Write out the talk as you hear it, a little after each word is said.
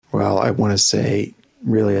Well, I want to say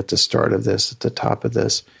really at the start of this, at the top of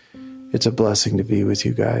this, it's a blessing to be with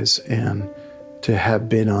you guys and to have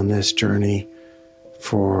been on this journey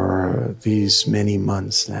for these many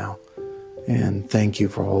months now. And thank you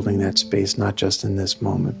for holding that space, not just in this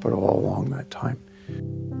moment, but all along that time.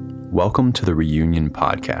 Welcome to the Reunion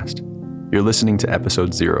Podcast. You're listening to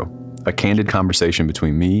episode 0, a candid conversation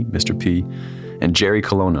between me, Mr. P, and Jerry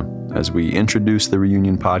Colonna as we introduce the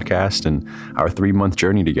Reunion Podcast and our 3-month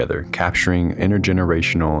journey together, capturing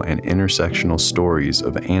intergenerational and intersectional stories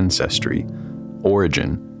of ancestry,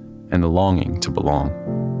 origin, and the longing to belong.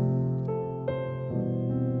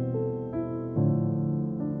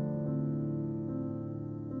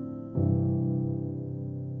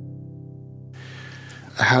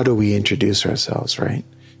 How do we introduce ourselves, right?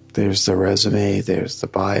 There's the resume, there's the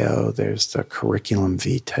bio, there's the curriculum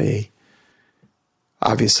vitae.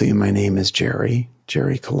 Obviously, my name is Jerry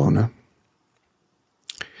Colonna.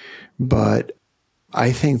 But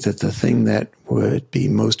I think that the thing that would be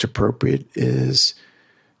most appropriate is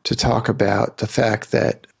to talk about the fact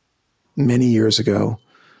that many years ago,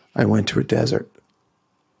 I went to a desert.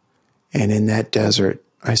 And in that desert,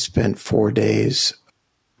 I spent 4 days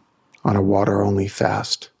on a water-only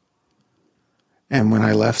fast. And when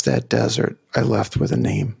I left that desert, I left with a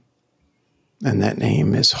name. And that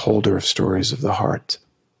name is Holder of Stories of the Heart.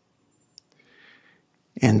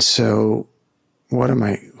 And so, who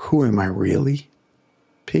am I really?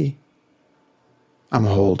 P. I'm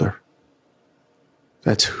a holder.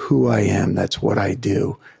 That's who I am. That's what I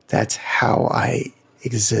do. That's how I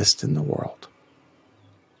exist in the world.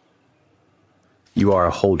 You are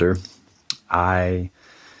a holder. I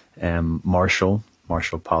am Marshall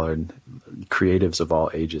Pollard. Creatives of all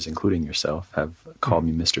ages, including yourself, have called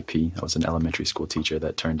me Mr. P. I was an elementary school teacher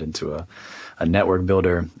that turned into a network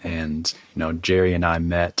builder. And, Jerry and I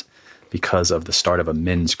met because of the start of a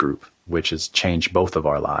men's group, which has changed both of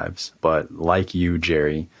our lives. But like you,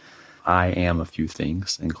 Jerry, I am a few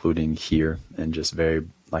things, including here, and just very,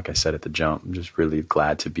 like I said at the jump, I'm just really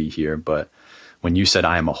glad to be here. But when you said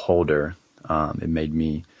I am a holder, it made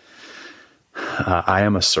me, I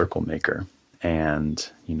am a circle maker. And,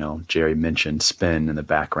 Jerry mentioned spin in the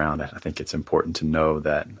background. I think it's important to know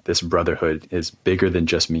that this brotherhood is bigger than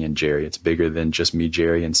just me and Jerry. It's bigger than just me,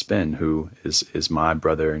 Jerry, and Spin, who is my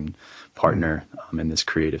brother and partner in this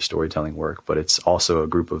creative storytelling work. But it's also a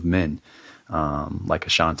group of men like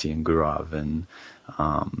Ashanti and Gaurav and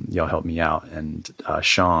y'all help me out, and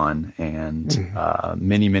Sean and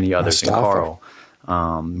many, many others, Mustafa. and Carl.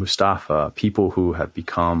 Mustafa, people who have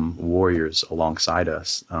become warriors alongside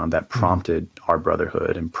us that prompted our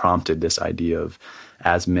brotherhood and prompted this idea of,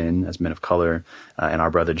 as men of color, and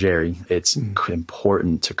our brother Jerry, it's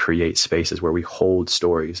important to create spaces where we hold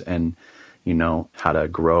stories and, how to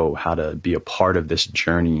grow, how to be a part of this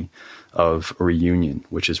journey of reunion,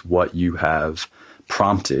 which is what you have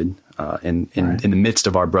prompted in the midst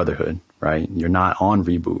of our brotherhood, right? You're not on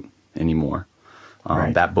reboot anymore.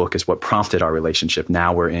 That book is what prompted our relationship.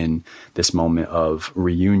 Now we're in this moment of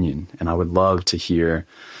reunion. And I would love to hear,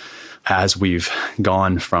 as we've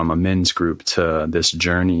gone from a men's group to this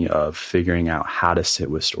journey of figuring out how to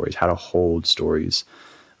sit with stories, how to hold stories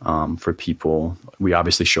for people. We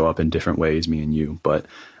obviously show up in different ways, me and you, but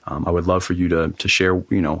I would love for you to share,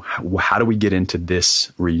 how do we get into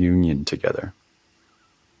this reunion together?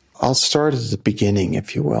 I'll start at the beginning,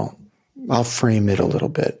 if you will. I'll frame it a little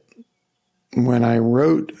bit. When I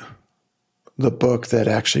wrote the book that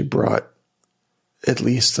actually brought at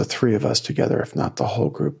least the 3 of us together, if not the whole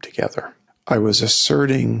group together, I was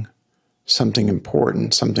asserting something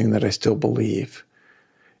important, something that I still believe,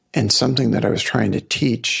 and something that I was trying to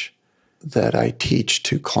teach, that I teach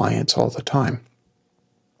to clients all the time.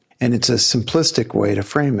 And it's a simplistic way to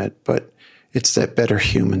frame it, but it's that better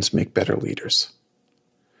humans make better leaders.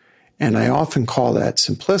 And I often call that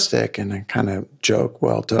simplistic, and I kind of joke,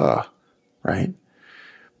 well, duh. Right?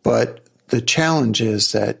 But the challenge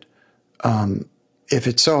is that if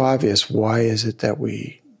it's so obvious, why is it that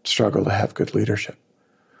we struggle to have good leadership?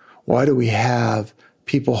 Why do we have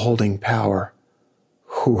people holding power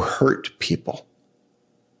who hurt people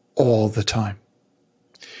all the time?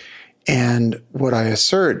 And what I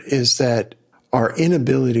assert is that our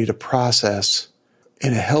inability to process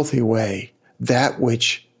in a healthy way that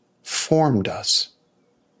which formed us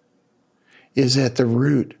is at the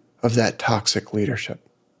root of that toxic leadership.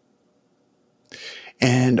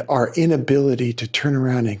 And our inability to turn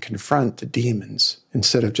around and confront the demons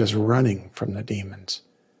instead of just running from the demons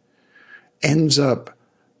ends up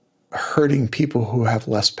hurting people who have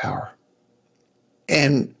less power.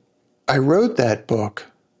 And I wrote that book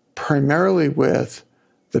primarily with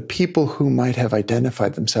the people who might have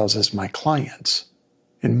identified themselves as my clients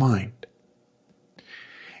in mind.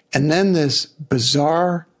 And then this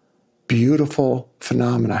bizarre, beautiful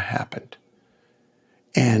phenomena happened.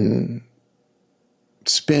 And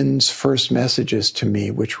Spin's first messages to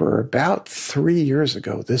me, which were about 3 years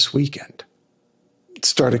ago this weekend,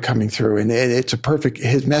 started coming through. And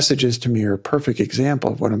his messages to me are a perfect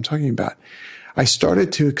example of what I'm talking about. I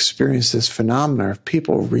started to experience this phenomena of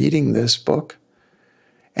people reading this book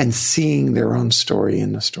and seeing their own story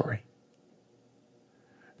in the story.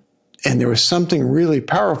 And there was something really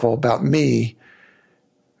powerful about me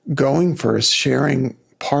going first, sharing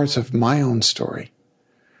parts of my own story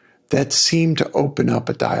that seemed to open up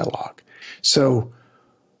a dialogue. So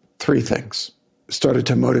 3 things started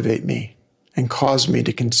to motivate me and caused me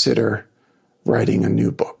to consider writing a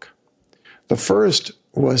new book. The first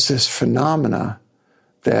was this phenomena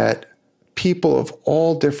that people of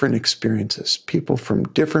all different experiences, people from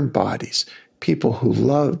different bodies, people who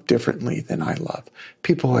love differently than I love,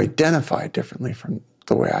 people who identify differently from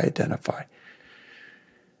the way I identify.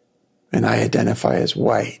 And I identify as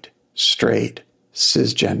white, straight,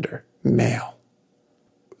 cisgender, male,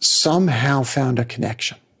 somehow found a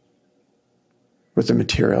connection with the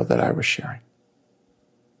material that I was sharing.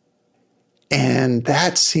 And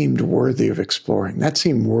that seemed worthy of exploring. That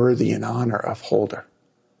seemed worthy in honor of Holder.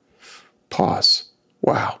 Pause.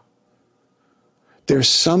 Wow. There's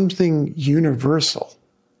something universal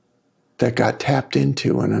that got tapped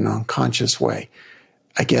into in an unconscious way.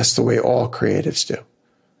 I guess the way all creatives do.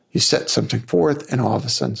 You set something forth and all of a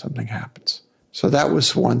sudden something happens. So that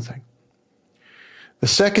was one thing. The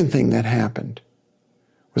second thing that happened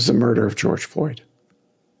was the murder of George Floyd,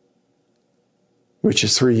 which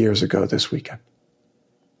is 3 years ago this weekend.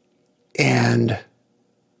 And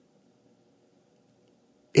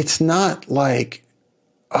it's not like,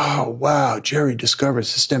 oh, wow, Jerry discovered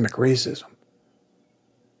systemic racism.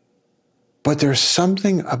 But there's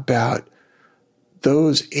something about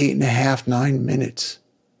those 8.5, 9 minutes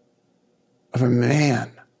of a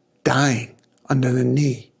man dying under the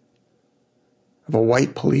knee of a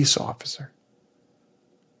white police officer,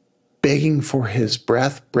 begging for his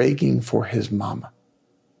breath, begging for his mama,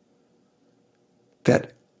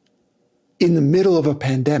 that in the middle of a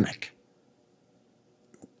pandemic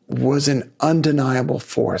was an undeniable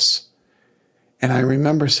force. And I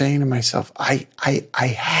remember saying to myself, I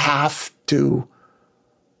have to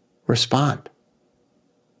respond.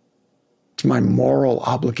 It's my moral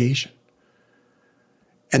obligation.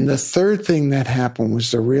 And the third thing that happened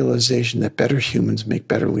was the realization that better humans make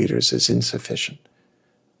better leaders is insufficient.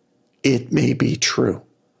 It may be true,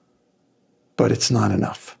 but it's not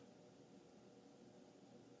enough.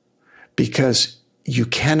 Because you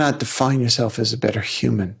cannot define yourself as a better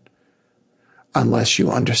human unless you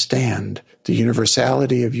understand the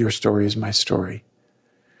universality of your story is my story.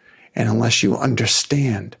 And unless you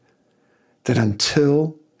understand that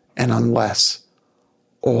until and unless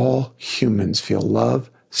all humans feel love,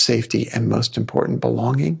 safety, and most important,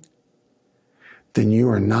 belonging, then you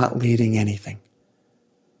are not leading anything.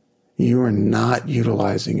 You are not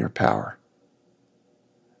utilizing your power.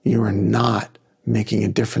 You are not making a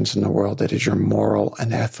difference in the world that is your moral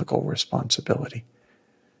and ethical responsibility.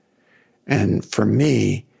 And for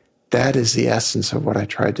me, that is the essence of what I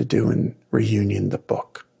tried to do in Reunion, the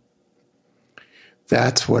book.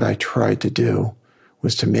 That's what I tried to do,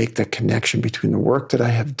 was to make the connection between the work that I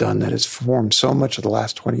have done that has formed so much of the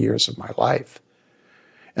last 20 years of my life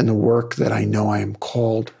and the work that I know I am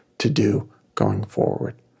called to do going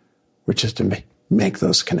forward, which is to make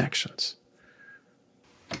those connections.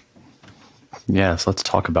 Yes, let's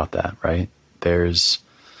talk about that, right? There's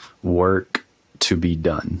work to be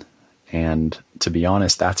done. And to be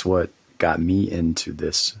honest, that's what got me into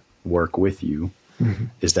this work with you,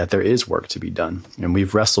 is that there is work to be done. And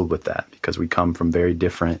we've wrestled with that because we come from very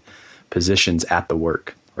different positions at the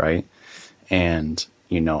work, right? And,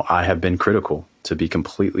 I have been critical, to be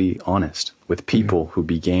completely honest, with people who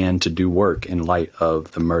began to do work in light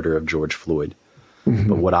of the murder of George Floyd.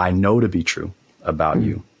 But what I know to be true about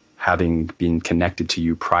you, having been connected to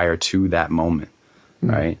you prior to that moment,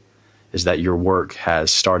 right, is that your work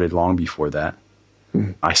has started long before that.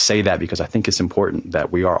 I say that because I think it's important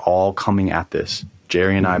that we are all coming at this,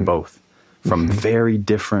 Jerry and I both, from very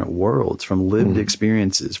different worlds, from lived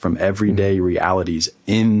experiences, from everyday realities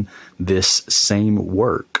in this same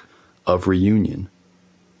work of reunion.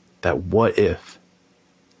 That what if,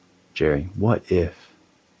 Jerry, what if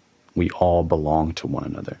we all belong to one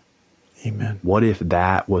another? Amen. What if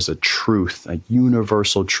that was a truth, a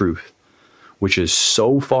universal truth, which is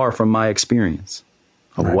so far from my experience,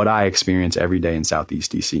 of Right. what I experience every day in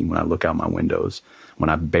Southeast DC when I look out my windows, when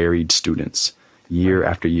I've buried students year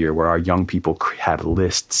after year, where our young people have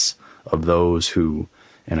lists of those who,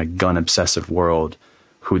 in a gun obsessive world,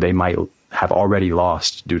 who they might have already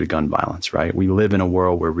lost due to gun violence, right? We live in a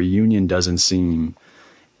world where reunion doesn't seem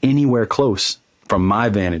anywhere close from my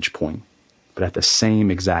vantage point. But at the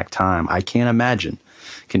same exact time, I can't imagine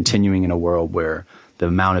continuing in a world where the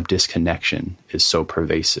amount of disconnection is so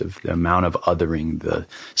pervasive, the amount of othering, the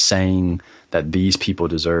saying that these people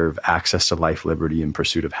deserve access to life, liberty, and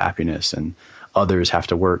pursuit of happiness, and others have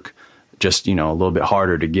to work just, a little bit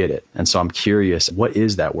harder to get it. And so I'm curious, what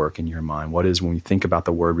is that work in your mind? What is, when you think about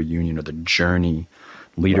the word reunion or the journey,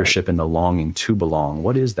 leadership, and the longing to belong,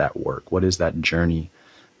 what is that work? What is that journey?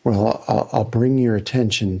 Well, I'll bring your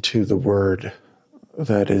attention to the word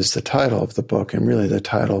that is the title of the book and really the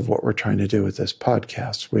title of what we're trying to do with this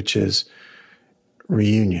podcast, which is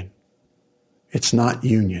reunion. It's not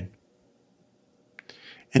union.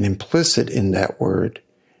 And implicit in that word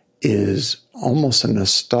is almost a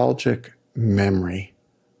nostalgic memory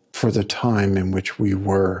for the time in which we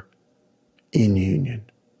were in union.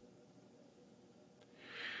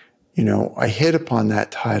 I hit upon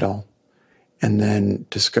that title and then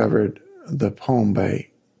discovered the poem by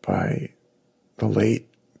the late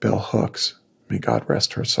Bell Hooks, may God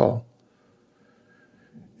rest her soul,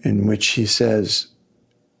 in which she says,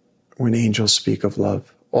 when angels speak of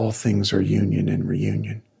love, all things are union and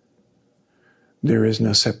reunion. There is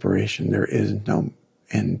no separation. There is no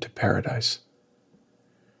end to paradise.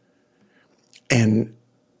 And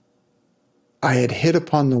I had hit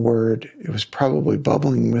upon the word. It was probably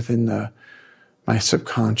bubbling within my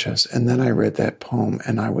subconscious. And then I read that poem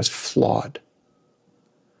and I was flawed.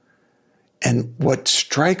 And what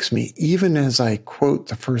strikes me, even as I quote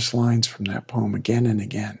the first lines from that poem again and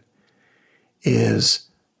again, is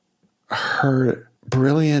her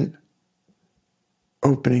brilliant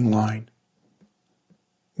opening line.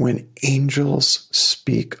 When angels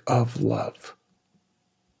speak of love.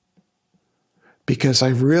 Because I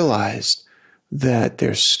realized that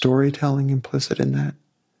there's storytelling implicit in that.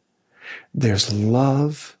 There's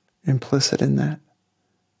love implicit in that.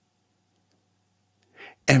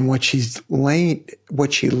 And what she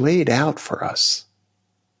laid out for us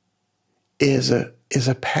is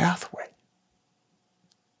a pathway.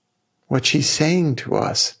 What she's saying to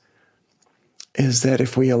us is that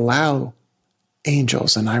if we allow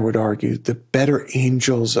angels, and I would argue the better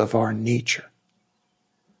angels of our nature,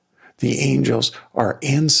 the angels, our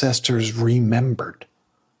ancestors remembered.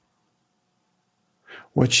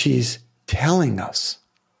 What she's telling us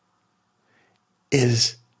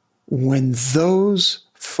is when those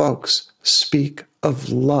folks speak of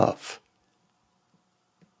love,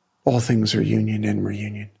 all things are union and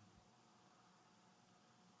reunion.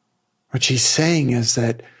 What she's saying is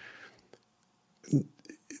that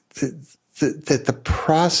the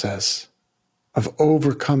process of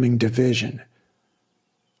overcoming division,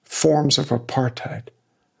 forms of apartheid,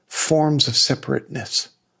 forms of separateness,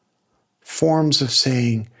 forms of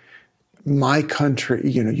saying, my country,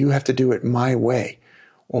 you have to do it my way,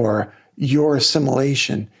 or your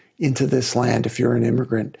assimilation into this land, if you're an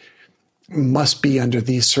immigrant, must be under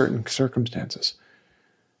these certain circumstances.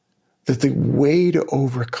 That the way to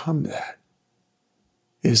overcome that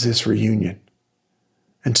is this reunion.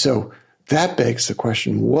 And so that begs the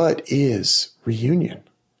question, what is reunion?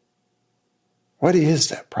 What is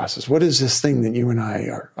that process? What is this thing that you and I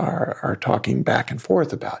are talking back and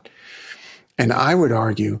forth about? And I would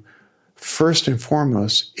argue, first and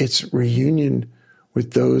foremost, it's reunion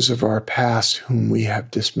with those of our past whom we have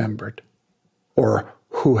dismembered, or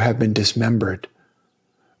who have been dismembered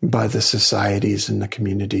by the societies and the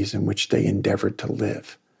communities in which they endeavored to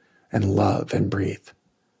live and love and breathe.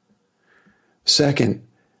 Second,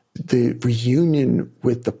 the reunion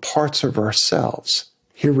with the parts of ourselves.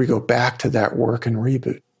 Here we go back to that work and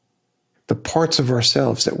reboot. The parts of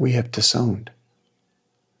ourselves that we have disowned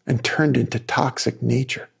and turned into toxic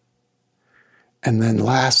nature. And then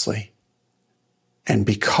lastly, and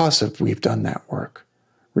because of we've done that work,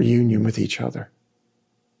 reunion with each other.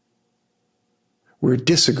 Where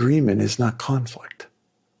disagreement is not conflict.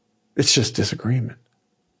 It's just disagreement.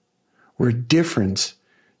 Where difference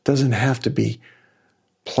doesn't have to be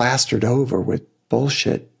plastered over with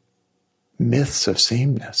bullshit myths of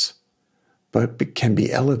sameness, but can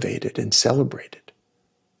be elevated and celebrated.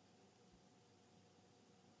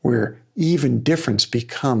 Where even difference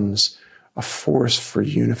becomes a force for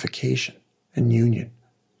unification and union.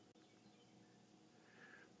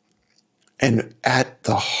 And at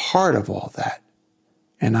the heart of all that,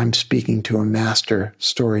 and I'm speaking to a master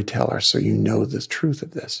storyteller, so you know the truth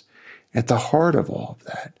of this, At the heart of all of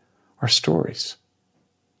that are stories.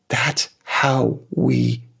 That's how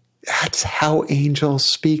angels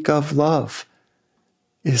speak of love,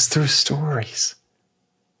 is through stories.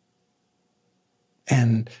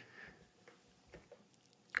 And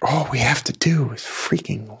all we have to do is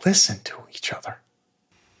freaking listen to each other.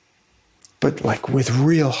 But like with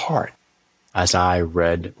real heart. As I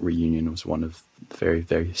read Reunion, was one of the very,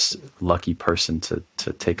 very lucky person to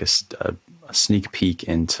take a sneak peek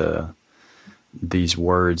into these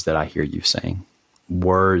words that I hear you saying.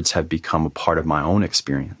 Words have become a part of my own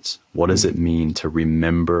experience. What does it mean to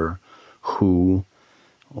remember who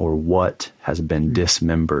or what has been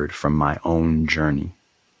dismembered from my own journey?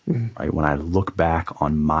 Right? When I look back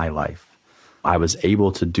on my life, I was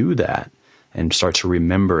able to do that and start to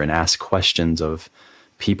remember and ask questions of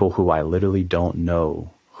people who I literally don't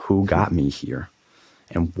know who got me here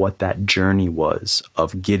and what that journey was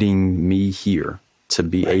of getting me here to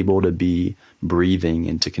be able to be breathing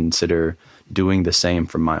and to consider doing the same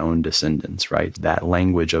for my own descendants, right? That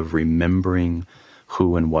language of remembering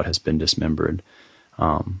who and what has been dismembered.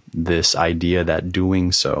 This idea that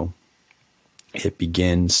doing so, it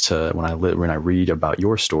begins to, when I read about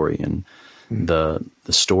your story and the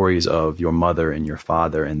stories of your mother and your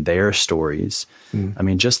father and their stories, I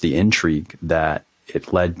mean, just the intrigue that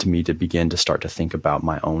it led to me to begin to start to think about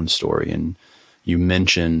my own story. And you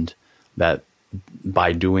mentioned that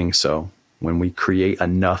by doing so, when we create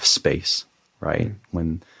enough space, right?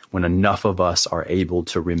 When enough of us are able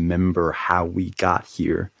to remember how we got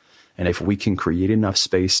here, and if we can create enough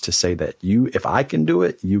space to say that if I can do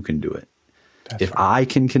it, you can do it. That's if right. I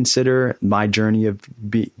can consider my journey of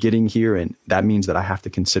getting here, and that means that I have to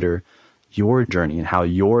consider your journey and how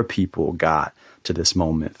your people got to this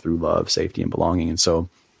moment through love, safety, and belonging. And so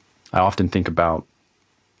I often think about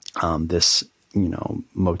this,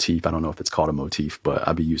 motif. I don't know if it's called a motif, but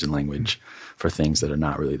I'll be using language for things that are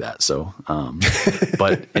not really that. So,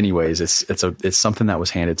 but anyways, it's something that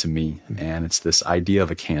was handed to me, and it's this idea of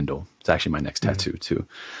a candle. It's actually my next tattoo too,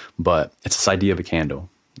 but it's this idea of a candle.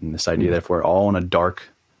 And this idea that if we're all in a dark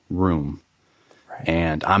room, right.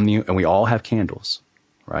 and we all have candles,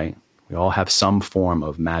 right? We all have some form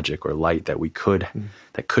of magic or light that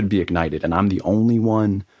that could be ignited. And I'm the only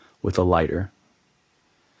one with a lighter.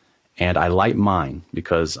 And I light mine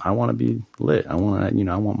because I want to be lit. I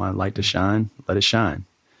want my light to shine, let it shine.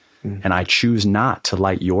 And I choose not to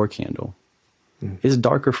light your candle. It's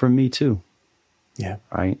darker for me too. Yeah.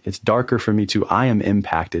 Right. It's darker for me too. I am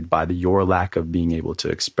impacted by your lack of being able to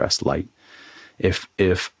express light. If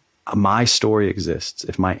my story exists,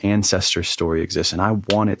 if my ancestors' story exists, and I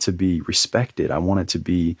want it to be respected, I want it to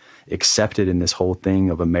be accepted in this whole thing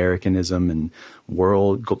of Americanism and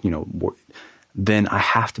world, then I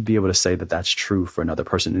have to be able to say that that's true for another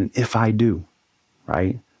person. And if I do,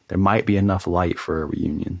 right, there might be enough light for a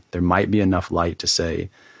reunion. There might be enough light to say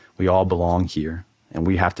we all belong here, and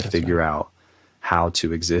we have to figure out how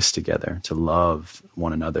to exist together, to love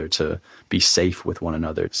one another, to be safe with one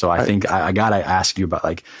another. So I think I got to ask you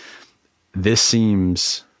about, this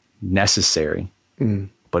seems necessary,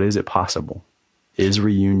 but is it possible? Is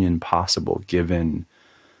reunion possible given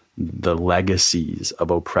the legacies of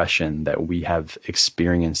oppression that we have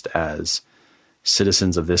experienced as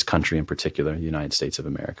citizens of this country, in particular, the United States of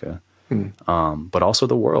America, but also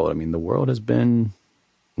the world? I mean, the world has been...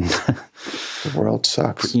 The world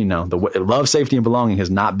sucks. Love, safety, and belonging has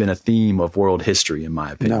not been a theme of world history, in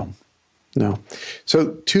my opinion. No.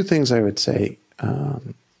 So 2 things I would say.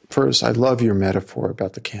 First, I love your metaphor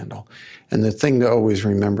about the candle. And the thing to always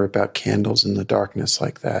remember about candles in the darkness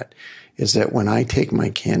like that is that when I take my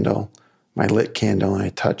candle, my lit candle, and I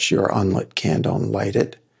touch your unlit candle and light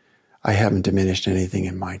it, I haven't diminished anything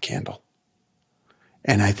in my candle.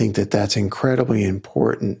 And I think that that's incredibly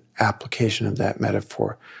important application of that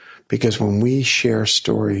metaphor, because when we share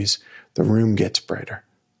stories, the room gets brighter.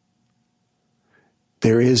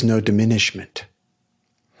 There is no diminishment.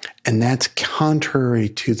 And that's contrary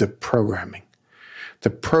to the programming. The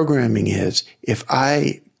programming is, if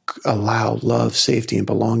I allow love, safety, and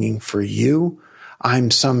belonging for you, I'm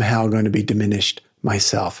somehow going to be diminished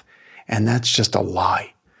myself. And that's just a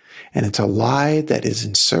lie. And it's a lie that is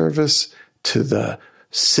in service to the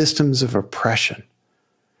systems of oppression.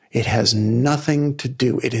 It has nothing to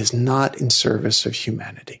do. It is not in service of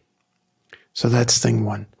humanity. So that's thing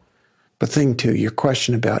 1. But thing 2, your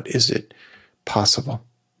question about, is it possible?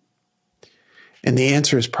 And the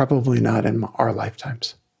answer is probably not in our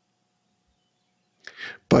lifetimes.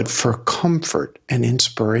 But for comfort and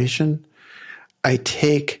inspiration, I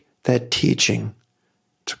take that teaching,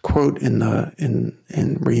 to quote in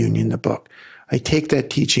Reunion, the book, I take that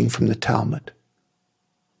teaching from the Talmud.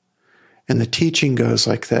 And the teaching goes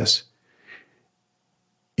like this: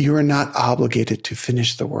 you are not obligated to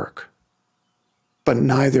finish the work, but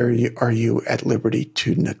neither are you at liberty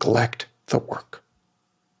to neglect the work.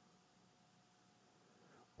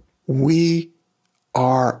 We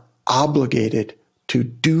are obligated to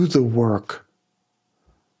do the work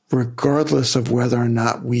regardless of whether or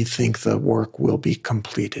not we think the work will be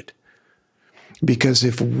completed. Because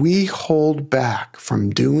if we hold back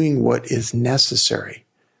from doing what is necessary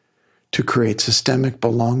to create systemic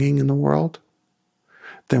belonging in the world,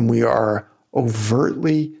 then we are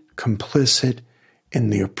overtly complicit in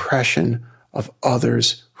the oppression of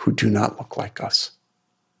others who do not look like us,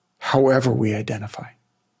 however we identify.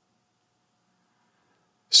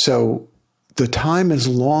 So the time is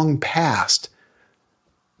long past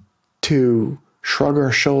to shrug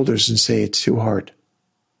our shoulders and say it's too hard.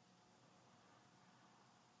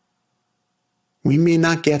 We may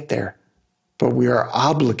not get there, but we are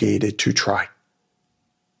obligated to try.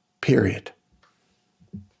 Period.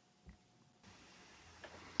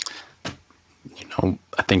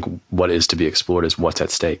 I think what is to be explored is what's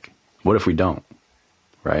at stake. What if we don't,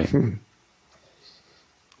 right?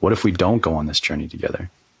 What if we don't go on this journey together?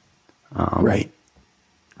 Right.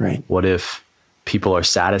 What if people are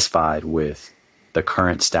satisfied with the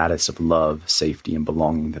current status of love, safety, and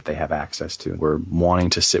belonging that they have access to? We're wanting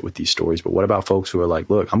to sit with these stories, but what about folks who are like,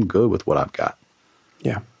 look, I'm good with what I've got?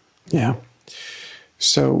 Yeah.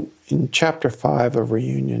 So in chapter 5 of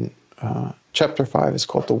Reunion, chapter 5 is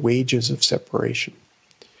called The Wages of Separation.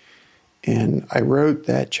 And I wrote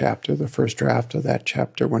that chapter, the first draft of that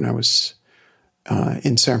chapter, when I was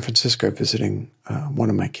in San Francisco visiting one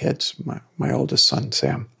of my kids, my oldest son,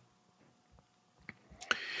 Sam.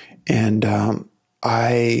 And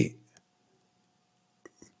I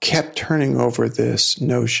kept turning over this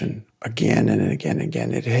notion again and again and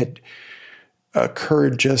again. It had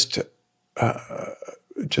occurred just a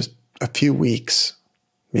few weeks,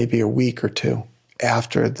 maybe a week or two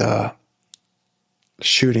after the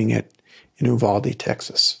shooting in Uvalde,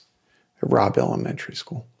 Texas, at Robb Elementary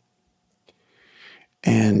School.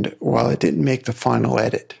 And while it didn't make the final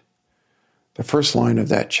edit, the first line of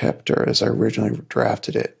that chapter, as I originally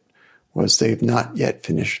drafted it, was, "They've not yet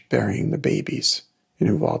finished burying the babies in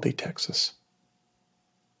Uvalde, Texas."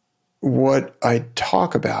 What I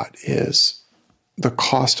talk about is the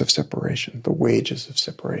cost of separation, the wages of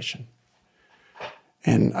separation.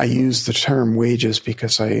 And I use the term wages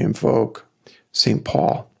because I invoke St.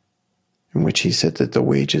 Paul, in which he said that the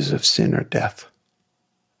wages of sin are death.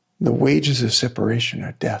 The wages of separation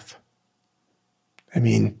are death. I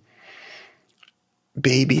mean,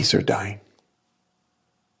 babies are dying.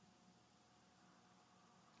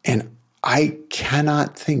 And I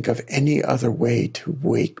cannot think of any other way to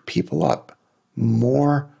wake people up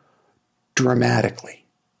more dramatically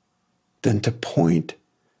than to point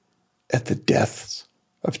at the deaths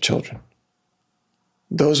of children.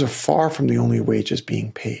 Those are far from the only wages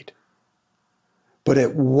being paid. But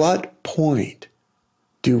at what point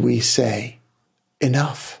do we say,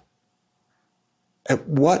 enough? At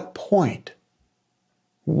what point?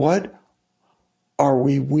 What are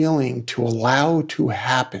we willing to allow to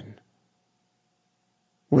happen?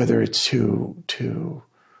 Whether it's to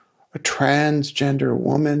a transgender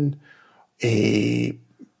woman, a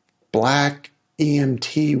black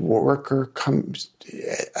EMT worker comes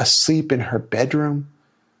asleep in her bedroom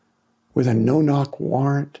with a no-knock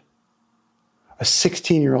warrant, a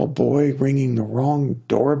 16-year-old boy ringing the wrong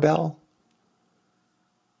doorbell.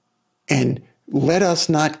 And let us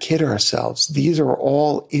not kid ourselves. These are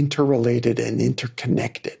all interrelated and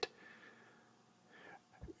interconnected.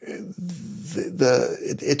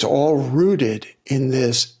 It's all rooted in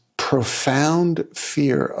this profound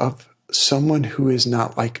fear of someone who is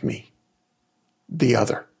not like me, the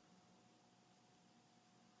other.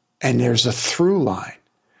 And there's a through line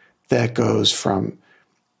that goes from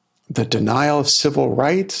the denial of civil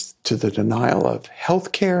rights to the denial of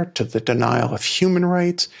healthcare to the denial of human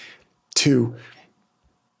rights to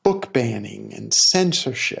book banning and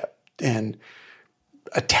censorship and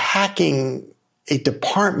attacking a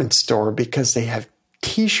department store because they have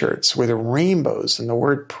T-shirts with rainbows and the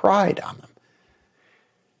word pride on them.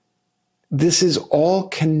 This is all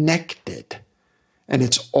connected, and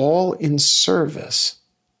it's all in service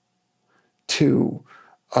to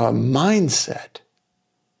a mindset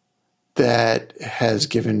that has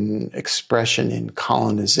given expression in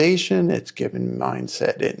colonization. It's given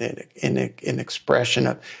mindset in expression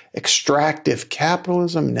of extractive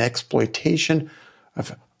capitalism and exploitation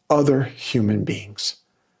of other human beings.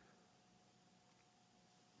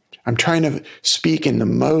 I'm trying to speak in the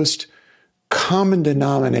most common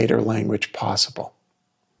denominator language possible.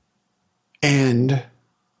 And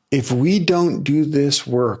if we don't do this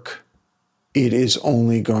work, it is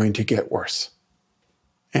only going to get worse.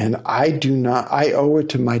 And I owe it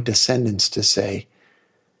to my descendants to say,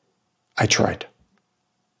 I tried.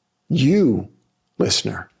 You,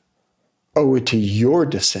 listener, owe it to your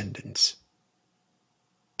descendants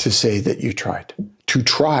to say that you tried, to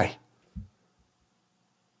try,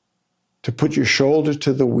 to put your shoulder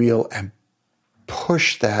to the wheel and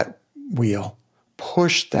push that wheel,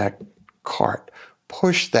 push that cart,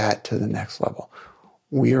 push that to the next level.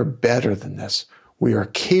 We are better than this. We are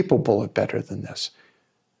capable of better than this.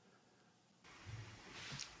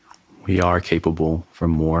 We are capable for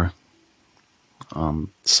more.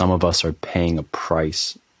 Some of us are paying a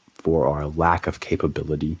price for our lack of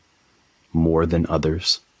capability more than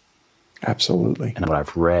others. Absolutely. And what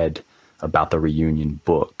I've read about the reunion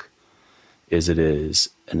book is it is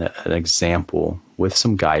an example with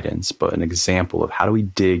some guidance, but an example of how do we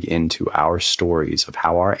dig into our stories of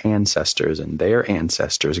how our ancestors and their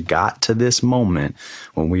ancestors got to this moment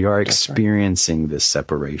when we are experiencing this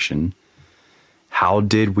separation. How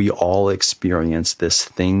did we all experience this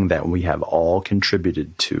thing that we have all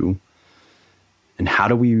contributed to? And how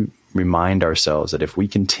do we remind ourselves that if we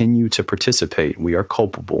continue to participate, we are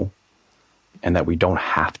culpable, and that we don't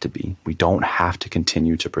have to be. We don't have to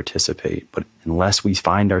continue to participate. But unless we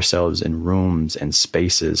find ourselves in rooms and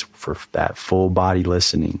spaces for that full body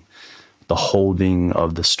listening, the holding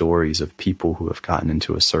of the stories of people who have gotten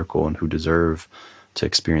into a circle and who deserve to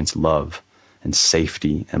experience love and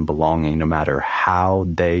safety and belonging, no matter how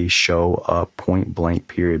they show up, point blank,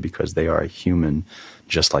 period, because they are a human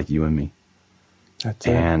just like you and me. That's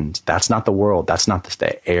it. And that's not the world. That's not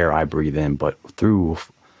the air I breathe in, but through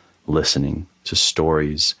listening to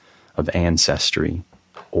stories of ancestry,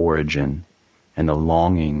 origin, and the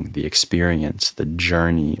longing, the experience, the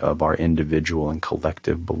journey of our individual and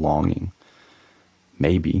collective belonging.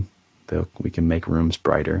 Maybe we can make rooms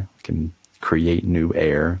brighter, we can create new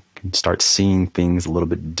air, can start seeing things a little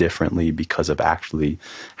bit differently because of actually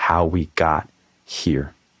how we got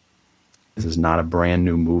here. This is not a brand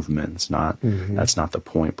new movement. It's not, that's not the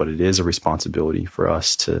point, but it is a responsibility for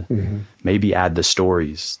us to maybe add the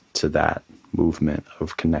stories to that movement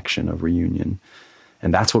of connection, of reunion.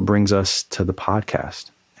 And that's what brings us to the podcast.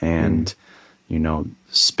 And, you know,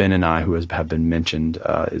 Spin and I, who have been mentioned,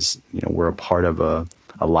 we're a part of a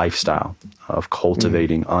lifestyle of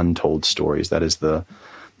cultivating untold stories. That is the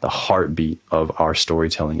heartbeat of our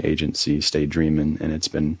storytelling agency, Stay Dreamin'. And it's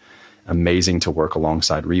been amazing to work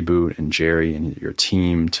alongside Reboot and Jerry and your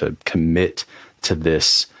team to commit to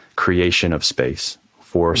this creation of space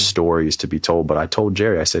for stories to be told. But I told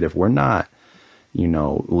Jerry, I said, if we're not,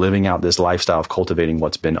 living out this lifestyle of cultivating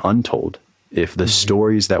what's been untold, if the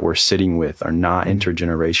stories that we're sitting with are not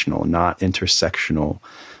intergenerational, not intersectional,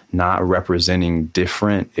 not representing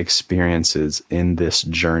different experiences in this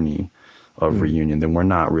journey of reunion, then we're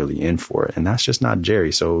not really in for it. And that's just not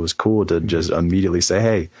Jerry. So it was cool to just immediately say,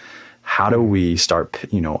 hey, how do we start,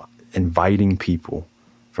 inviting people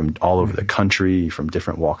from all over the country, from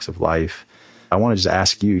different walks of life? I want to just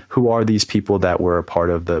ask you, who are these people that were a part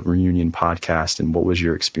of the Reunion podcast, and what was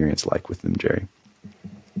your experience like with them, Jerry?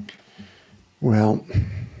 Well,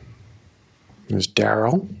 there's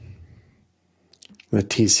Daryl,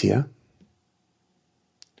 Leticia,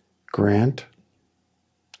 Grant,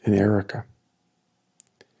 and Erica.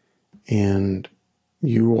 And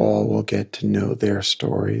you all will get to know their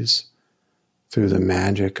stories through the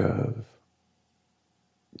magic of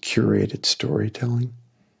curated storytelling.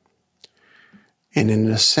 And in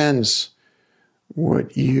a sense,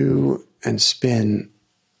 what you and Spin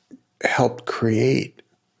helped create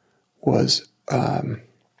was a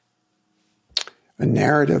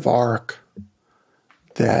narrative arc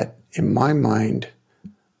that, in my mind,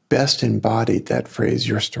 best embodied that phrase,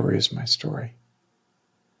 your story is my story.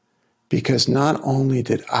 Because not only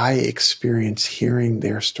did I experience hearing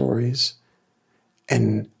their stories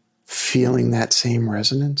and feeling that same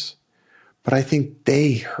resonance, but I think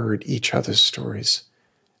they heard each other's stories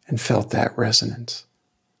and felt that resonance.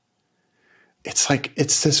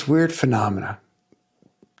 It's this weird phenomena.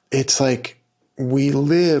 It's like we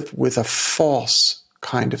live with a false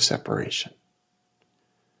kind of separation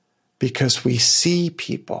because we see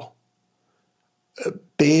people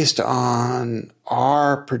based on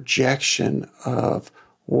our projection of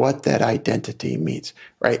what that identity means,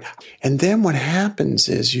 right? And then what happens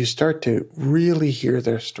is you start to really hear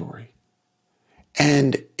their story.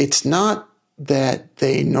 And it's not that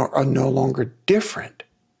they are no longer different,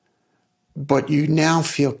 but you now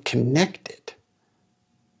feel connected,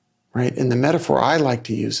 right? And the metaphor I like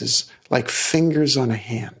to use is like fingers on a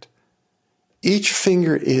hand. each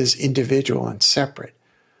finger is individual and separate,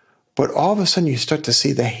 but all of a sudden you start to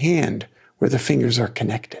see the hand where the fingers are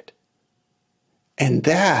connected. And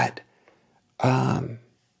that's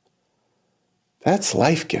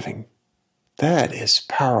life-giving. That is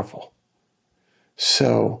powerful.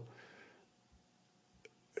 So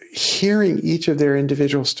hearing each of their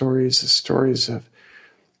individual stories, the stories of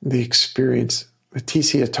the experience,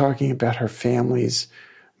 Leticia talking about her family's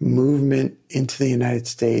movement into the United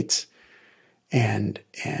States and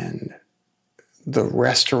the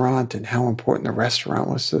restaurant and how important the restaurant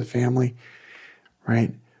was to the family,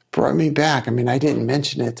 right? Brought me back. I mean, I didn't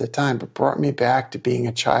mention it at the time, but brought me back to being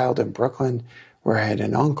a child in Brooklyn where I had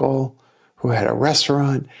an uncle who had a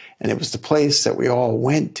restaurant, and it was the place that we all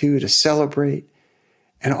went to celebrate.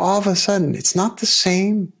 And all of a sudden, it's not the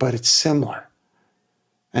same, but it's similar.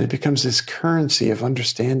 And it becomes this currency of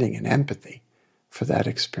understanding and empathy for that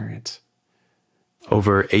experience.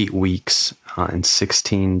 Over 8 weeks and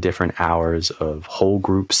 16 different hours of whole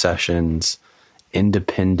group sessions,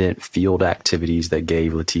 independent field activities that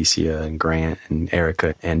gave Leticia and Grant and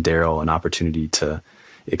Erica and Daryl an opportunity to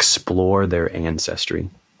explore their ancestry,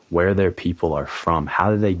 where their people are from,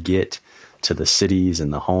 how did they get to the cities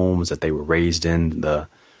and the homes that they were raised in, the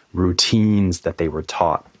routines that they were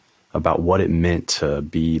taught about what it meant to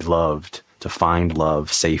be loved, to find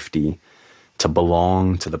love, safety, to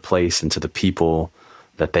belong to the place and to the people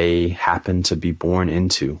that they happen to be born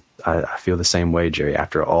into. I feel the same way, Jerry,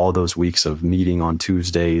 after all those weeks of meeting on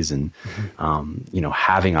Tuesdays and,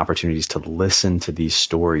 having opportunities to listen to these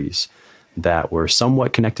stories that were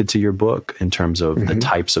somewhat connected to your book in terms of the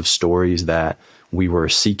types of stories that we were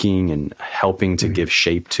seeking and helping to give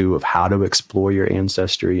shape to, of how to explore your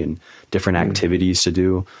ancestry and different activities to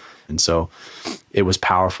do. And so it was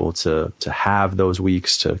powerful to have those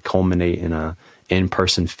weeks to culminate in a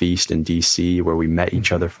in-person feast in DC where we met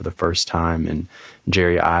each other for the first time. And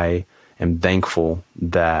Jerry, I am thankful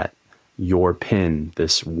that your pen,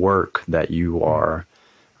 this work that you are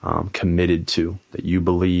committed to, that you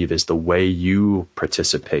believe is the way you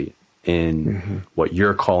participate in what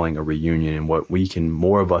you're calling a reunion and what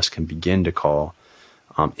more of us can begin to call,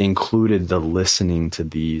 included the listening to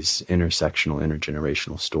these intersectional,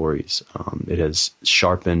 intergenerational stories. It has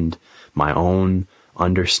sharpened my own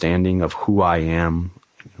understanding of who I am,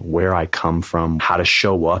 where I come from, how to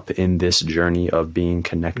show up in this journey of being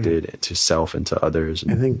connected to self and to others.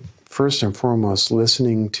 I think first and foremost,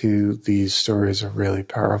 listening to these stories are really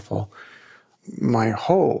powerful. My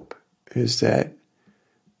hope is that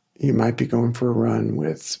you might be going for a run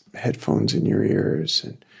with headphones in your ears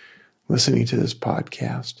and listening to this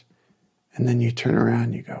podcast, and then you turn around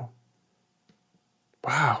and you go,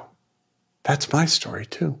 wow, that's my story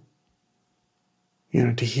too.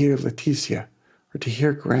 To hear Leticia or to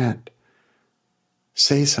hear Grant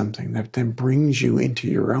say something that then brings you into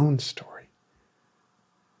your own story.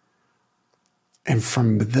 And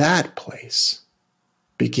from that place,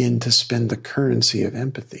 begin to spend the currency of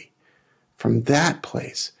empathy. From that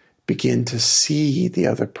place, begin to see the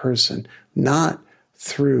other person, not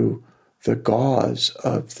through the gauze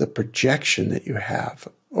of the projection that you have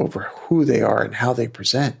over who they are and how they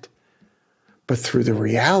present, but through the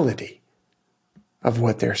reality of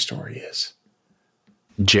what their story is.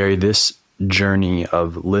 Jerry, this journey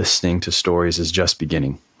of listening to stories is just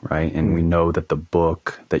beginning, right? And we know that the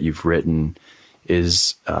book that you've written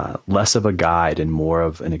is less of a guide and more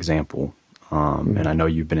of an example. And I know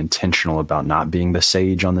you've been intentional about not being the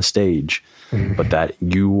sage on the stage, but that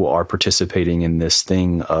you are participating in this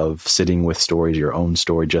thing of sitting with stories, your own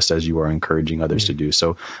story, just as you are encouraging others to do.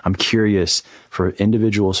 So I'm curious, for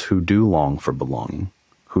individuals who do long for belonging,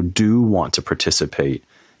 who do want to participate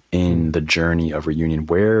in the journey of reunion,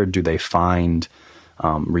 where do they find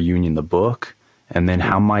Reunion, the book? And then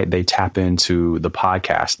how might they tap into the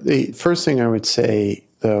podcast? The first thing I would say,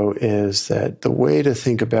 though, is that the way to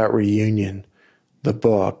think about Reunion, the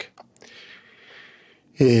book,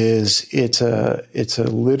 is it's a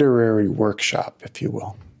literary workshop, if you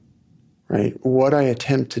will, right? What I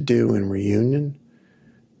attempt to do in Reunion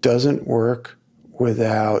doesn't work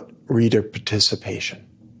without reader participation.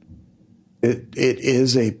 It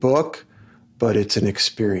is a book, but it's an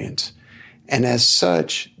experience. And as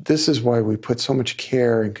such, this is why we put so much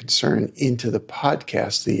care and concern into the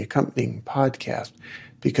podcast, the accompanying podcast,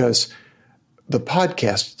 because the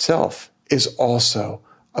podcast itself is also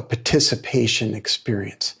a participation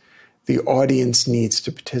experience. The audience needs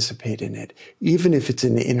to participate in it, even if it's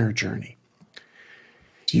an inner journey.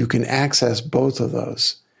 You can access both of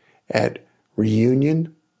those at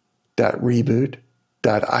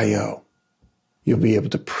reunion.reboot.io. You'll be able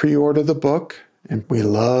to pre-order the book, and we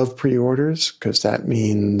love pre-orders because that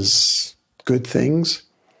means good things,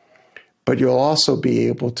 but you'll also be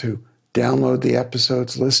able to download the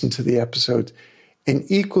episodes, listen to the episodes, and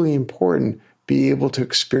equally important, be able to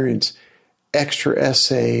experience extra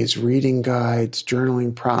essays, reading guides,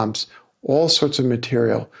 journaling prompts, all sorts of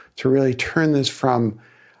material to really turn this from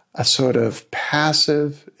a sort of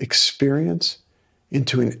passive experience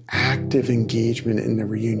into an active engagement in the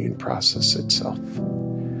reunion process itself.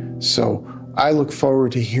 So I look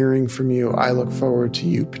forward to hearing from you. I look forward to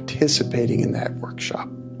you participating in that workshop.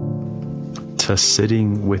 To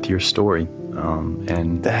sitting with your story.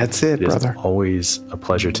 And that's it, brother. It's always a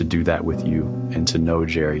pleasure to do that with you and to know,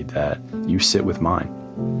 Jerry, that you sit with mine,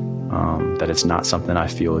 that it's not something I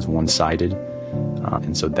feel is one-sided.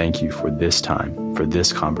 And so thank you for this time, for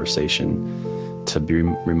this conversation, to be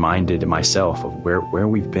reminded myself of where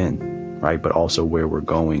we've been, right? But also where we're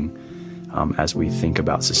going as we think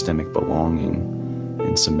about systemic belonging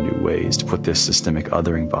in some new ways, to put this systemic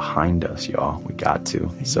othering behind us, y'all. We got to.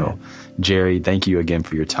 Amen. So, Jerry, thank you again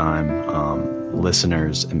for your time.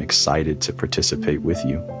 Listeners, I'm excited to participate with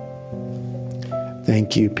you.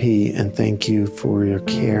 Thank you, P, and thank you for your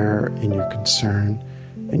care and your concern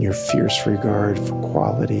and your fierce regard for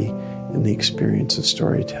quality and the experience of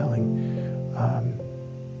storytelling.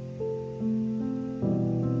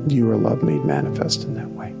 You are love made manifest in that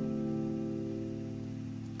way.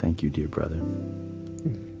 Thank you, dear brother.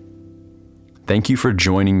 Thank you for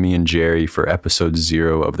joining me and Jerry for episode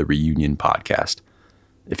 0 of the Reunion Podcast.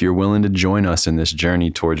 If you're willing to join us in this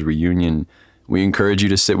journey towards reunion, we encourage you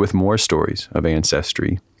to sit with more stories of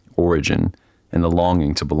ancestry, origin, and the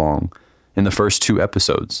longing to belong in the first 2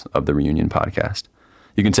 episodes of the Reunion Podcast.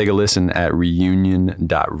 You can take a listen at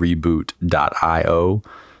reunion.reboot.io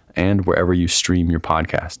and wherever you stream your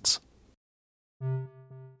podcasts.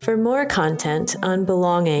 For more content on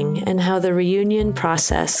belonging and how the reunion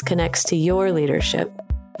process connects to your leadership,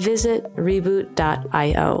 visit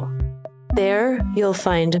reboot.io. There, you'll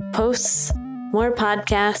find posts, more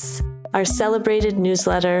podcasts, our celebrated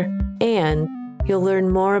newsletter, and you'll learn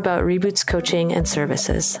more about Reboot's coaching and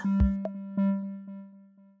services.